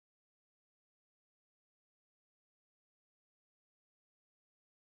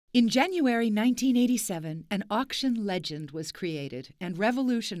In January 1987, an auction legend was created and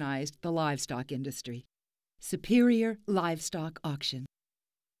revolutionized the livestock industry: Superior Livestock Auction.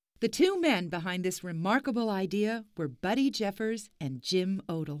 The two men behind this remarkable idea were Buddy Jeffers and Jim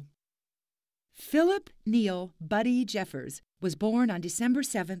Odle. Philip Neal Buddy Jeffers was born on December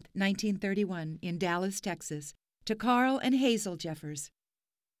 7, 1931, in Dallas, Texas, to Carl and Hazel Jeffers.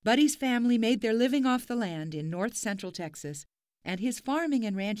 Buddy's family made their living off the land in north-central Texas, and his farming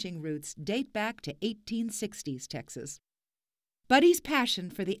and ranching roots date back to 1860s Texas. Buddy's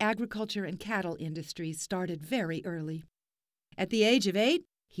passion for the agriculture and cattle industries started very early. At the age of 8,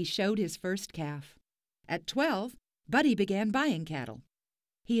 he showed his first calf. At 12, Buddy began buying cattle.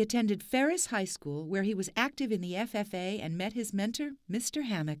 He attended Ferris High School, where he was active in the FFA and met his mentor, Mr.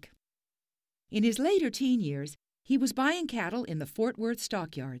 Hammock. In his later teen years, he was buying cattle in the Fort Worth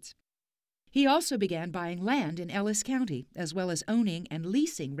stockyards. He also began buying land in Ellis County, as well as owning and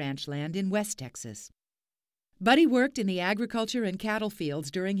leasing ranch land in West Texas. Buddy worked in the agriculture and cattle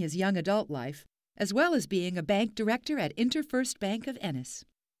fields during his young adult life, as well as being a bank director at InterFirst Bank of Ennis.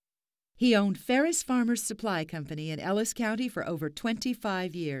 He owned Ferris Farmers Supply Company in Ellis County for over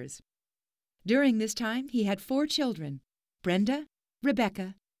 25 years. During this time, he had 4 children: Brenda,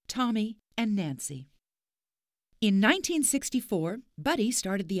 Rebecca, Tommy, and Nancy. In 1964, Buddy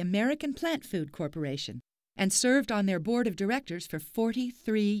started the American Plant Food Corporation and served on their board of directors for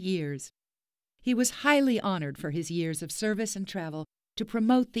 43 years. He was highly honored for his years of service and travel to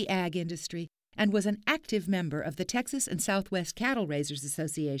promote the ag industry and was an active member of the Texas and Southwest Cattle Raisers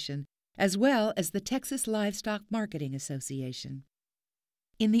Association, as well as the Texas Livestock Marketing Association.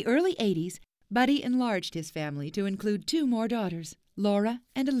 In the early 80s, Buddy enlarged his family to include 2 more daughters, Laura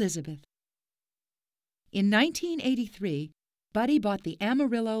and Elizabeth. In 1983, Buddy bought the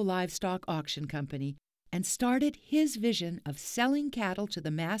Amarillo Livestock Auction Company and started his vision of selling cattle to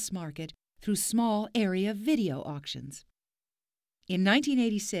the mass market through small area video auctions. In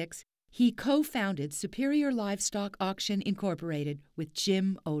 1986, he co-founded Superior Livestock Auction Incorporated with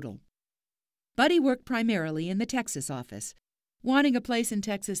Jim Odle. Buddy worked primarily in the Texas office. Wanting a place in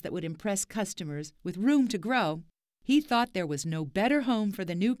Texas that would impress customers with room to grow, he thought there was no better home for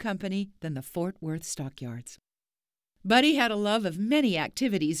the new company than the Fort Worth stockyards. Buddy had a love of many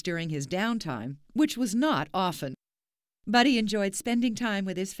activities during his downtime, which was not often. Buddy enjoyed spending time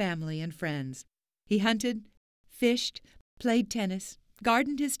with his family and friends. He hunted, fished, played tennis,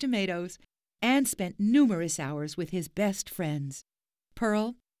 gardened his tomatoes, and spent numerous hours with his best friends: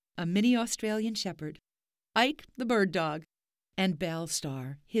 Pearl, a mini Australian shepherd, Ike, the bird dog, and Belle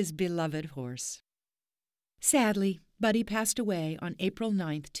Star, his beloved horse. Sadly, Buddy passed away on April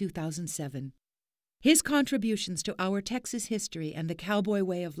 9, 2007. His contributions to our Texas history and the cowboy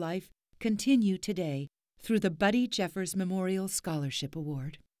way of life continue today through the Buddy Jeffers Memorial Scholarship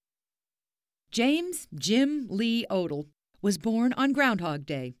Award. James Jim Lee Odle was born on Groundhog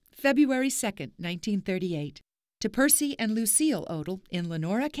Day, February 2, 1938, to Percy and Lucille Odle in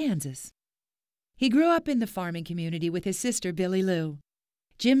Lenora, Kansas. He grew up in the farming community with his sister Billy Lou.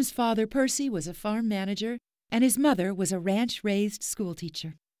 Jim's father, Percy, was a farm manager, and his mother was a ranch-raised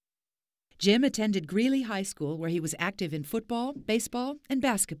schoolteacher. Jim attended Greeley High School, where he was active in football, baseball, and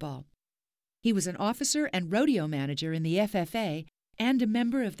basketball. He was an officer and rodeo manager in the FFA and a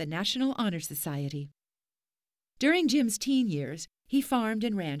member of the National Honor Society. During Jim's teen years, he farmed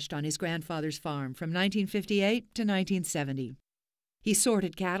and ranched on his grandfather's farm from 1958 to 1970. He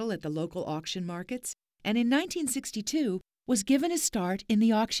sorted cattle at the local auction markets, and in 1962 was given a start in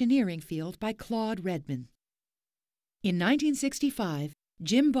the auctioneering field by Claude Redman. In 1965,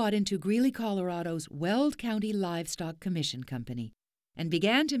 Jim bought into Greeley, Colorado's Weld County Livestock Commission Company and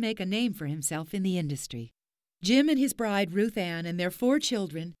began to make a name for himself in the industry. Jim and his bride Ruth Ann and their 4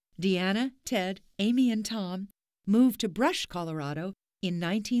 children, Deanna, Ted, Amy, and Tom, moved to Brush, Colorado in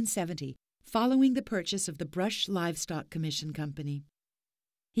 1970, following the purchase of the Brush Livestock Commission Company.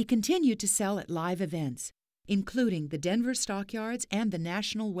 He continued to sell at live events, including the Denver Stockyards and the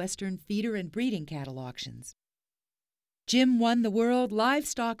National Western Feeder and Breeding Cattle Auctions. Jim won the World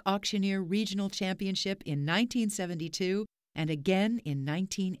Livestock Auctioneer Regional Championship in 1972 and again in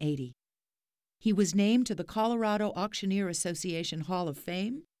 1980. He was named to the Colorado Auctioneer Association Hall of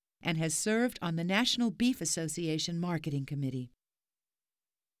Fame and has served on the National Beef Association Marketing Committee.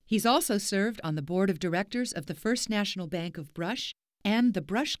 He's also served on the board of directors of the First National Bank of Brush and the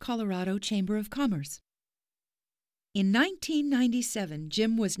Brush, Colorado Chamber of Commerce. In 1997,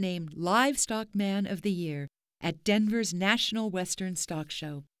 Jim was named Livestock Man of the Year at Denver's National Western Stock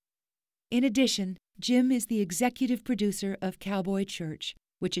Show. In addition, Jim is the executive producer of Cowboy Church,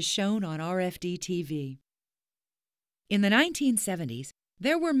 which is shown on RFD TV. In the 1970s,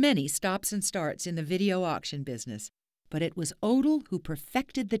 There were many stops and starts in the video auction business, but it was Odle who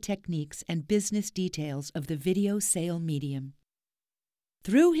perfected the techniques and business details of the video sale medium.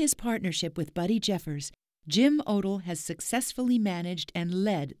 Through his partnership with Buddy Jeffers, Jim Odle has successfully managed and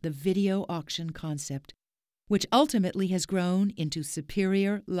led the video auction concept, which ultimately has grown into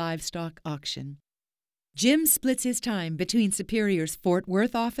Superior Livestock Auction. Jim splits his time between Superior's Fort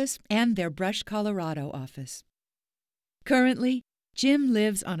Worth office and their Brush, Colorado office. Currently, Jim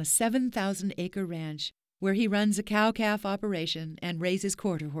lives on a 7,000-acre ranch where he runs a cow-calf operation and raises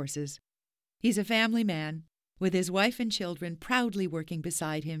quarter horses. He's a family man, with his wife and children proudly working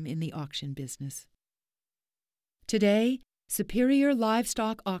beside him in the auction business. Today, Superior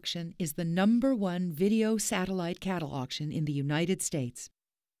Livestock Auction is the #1 video satellite cattle auction in the United States.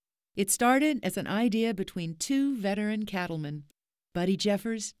 It started as an idea between two veteran cattlemen, Buddy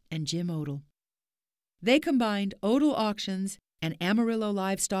Jeffers and Jim Odle. They combined Odle Auctions and Amarillo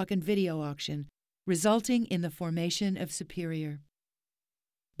Livestock and Video Auction, resulting in the formation of Superior.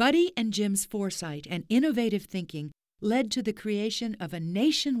 Buddy and Jim's foresight and innovative thinking led to the creation of a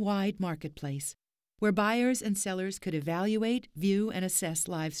nationwide marketplace where buyers and sellers could evaluate, view, and assess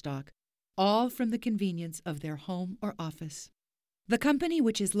livestock, all from the convenience of their home or office. The company,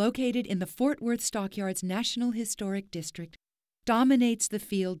 which is located in the Fort Worth Stockyards National Historic District, dominates the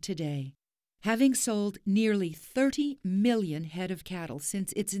field today, having sold nearly 30 million head of cattle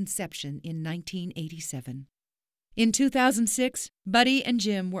since its inception in 1987. In 2006, Buddy and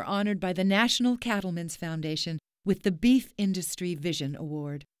Jim were honored by the National Cattlemen's Foundation with the Beef Industry Vision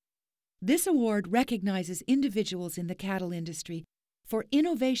Award. This award recognizes individuals in the cattle industry for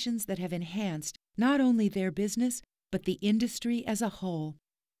innovations that have enhanced not only their business, but the industry as a whole.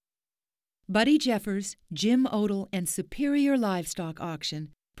 Buddy Jeffers, Jim Odle, and Superior Livestock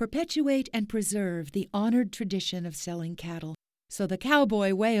Auction perpetuate and preserve the honored tradition of selling cattle, so the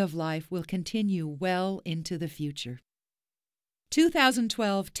cowboy way of life will continue well into the future.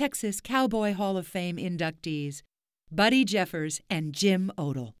 2012 Texas Cowboy Hall of Fame inductees, Buddy Jeffers and Jim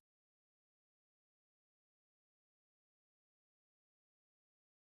Odle.